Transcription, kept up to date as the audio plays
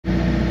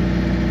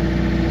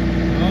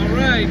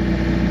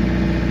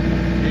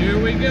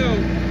go.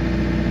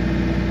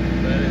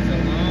 But it's a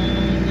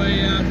long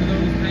way out to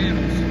those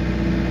panels.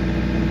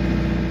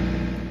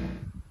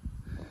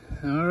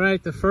 All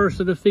right, the first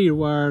of the feeder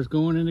wires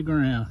going in the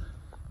ground.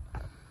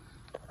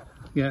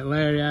 Got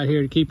Larry out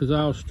here to keep us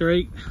all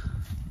straight.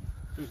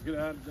 Just get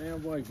out of the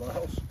damn way,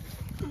 boss.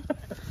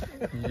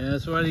 Yeah,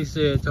 that's what he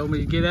said. Told me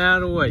to get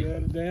out of the way. Get out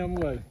of the damn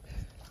way.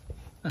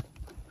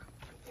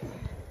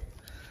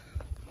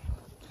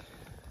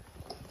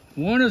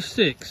 One of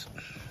 6.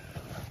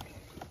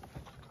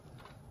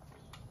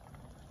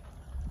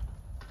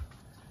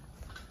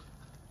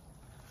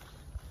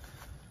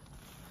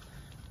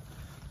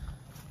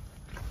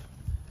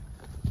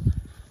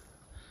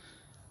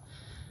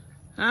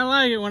 I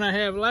like it when I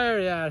have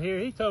Larry out here.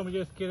 He told me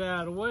just to get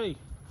out of the way.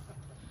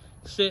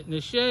 Sit in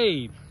the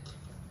shade.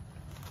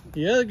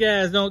 The other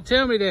guys don't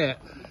tell me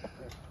that.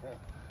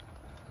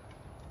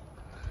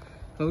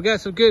 But we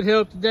got some good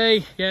help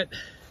today. Got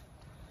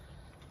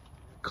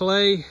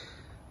Clay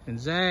and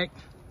Zach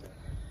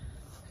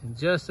and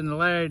Justin and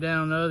Larry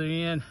down the other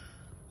end.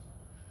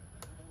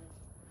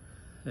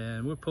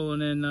 And we're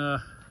pulling in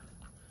the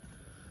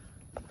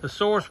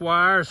source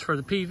wires for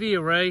the PV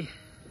array.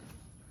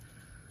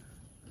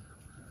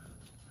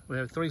 We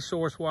have 3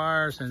 source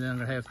wires, and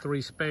then I have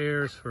 3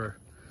 spares for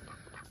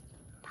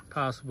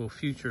possible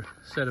future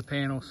set of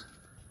panels.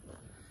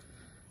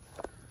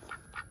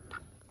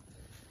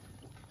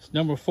 It's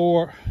number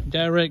 4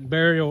 direct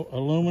burial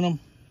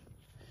aluminum,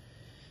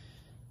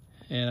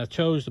 and I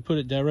chose to put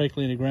it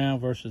directly in the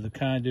ground versus the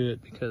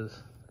conduit because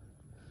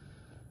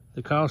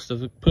the cost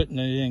of putting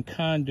it in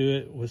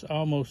conduit was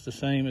almost the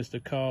same as the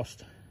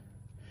cost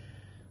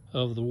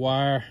of the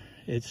wire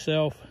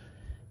itself.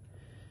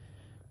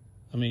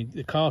 I mean,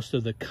 the cost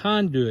of the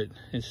conduit,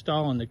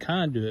 installing the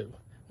conduit,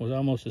 was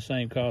almost the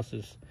same cost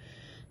as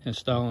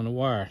installing the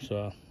wire.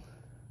 So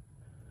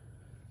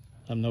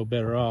I'm no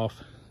better off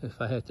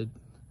if I had to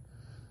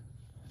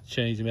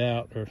change them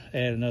out or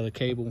add another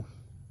cable.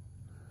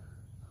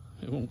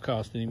 It won't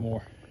cost any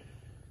more.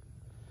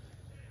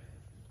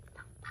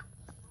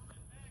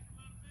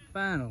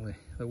 Finally,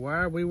 the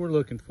wire we were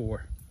looking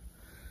for.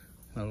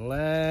 The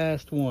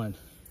last one.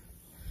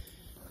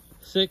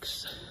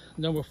 6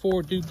 number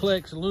 4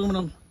 duplex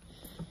aluminum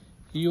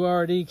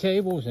URD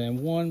cables and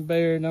 1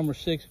 bare number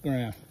 6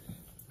 ground.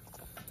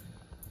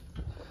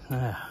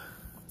 I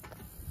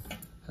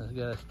just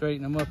gotta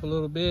straighten them up a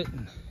little bit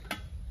and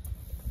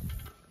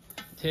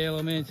tail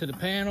them into the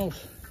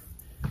panels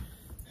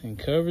and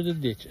cover the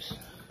ditches.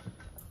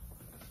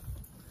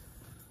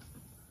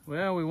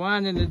 Well, we're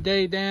winding the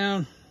day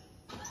down.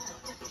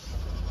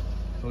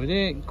 We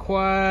didn't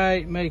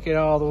quite make it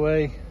all the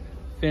way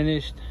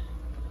finished,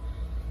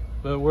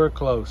 but we're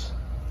close.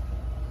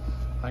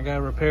 I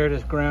gotta repair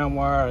this ground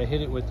wire. I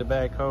hit it with the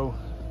backhoe.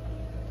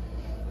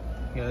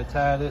 Gotta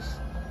tie this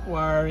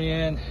wire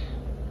in,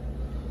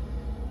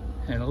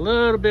 and a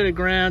little bit of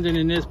grounding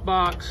in this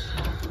box.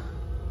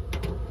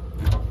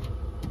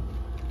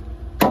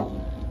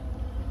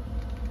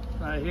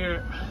 Right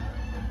here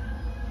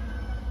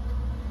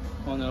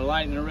on the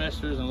lightning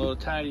arresters, and a little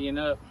tidying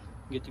up.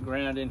 Get the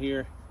ground in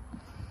here,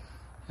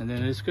 and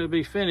then it's gonna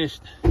be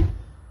finished.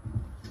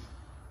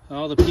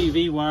 All the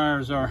PV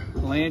wires are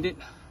landed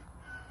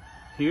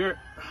here.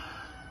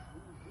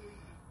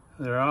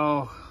 They're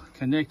all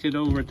connected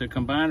over at the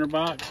combiner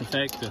box. In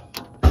fact, the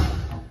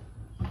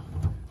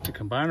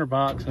combiner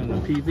box and the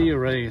PV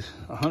array is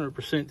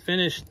 100%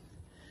 finished.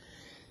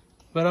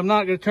 But I'm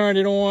not gonna turn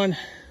it on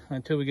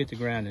until we get the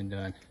grounding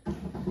done.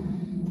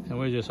 And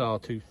we're just all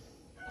too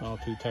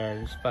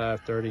tired. It's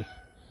 5:30.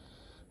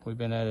 We've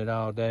been at it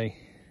all day.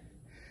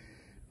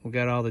 We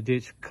got all the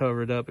ditch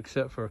covered up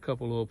except for a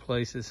couple little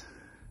places.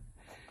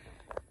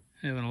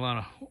 Having a lot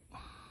of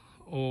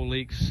oil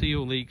leaks,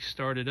 seal leaks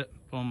started up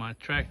on my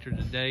tractor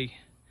today.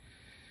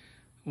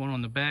 One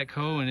on the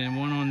backhoe and then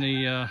one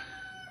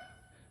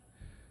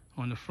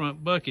on the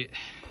front bucket.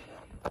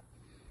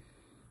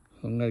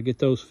 I'm gonna get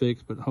those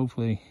fixed, but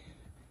hopefully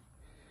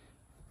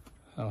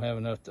I'll have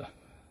enough to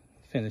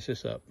finish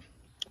this up.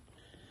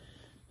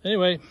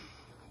 Anyway,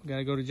 we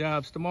gotta go to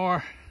jobs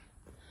tomorrow.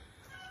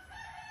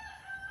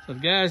 So the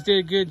guys did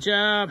a good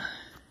job.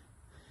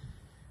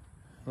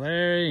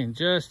 Larry and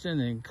Justin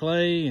and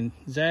Clay and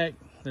Zach,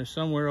 they're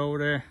somewhere over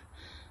there.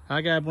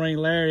 I gotta bring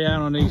Larry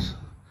out on these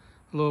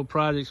little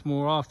projects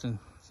more often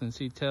since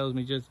he tells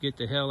me just get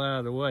the hell out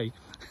of the way.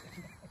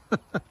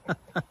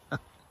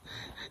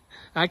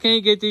 I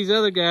can't get these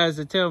other guys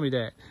to tell me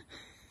that.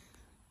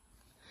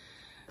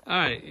 All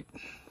right,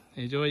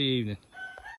 enjoy your evening.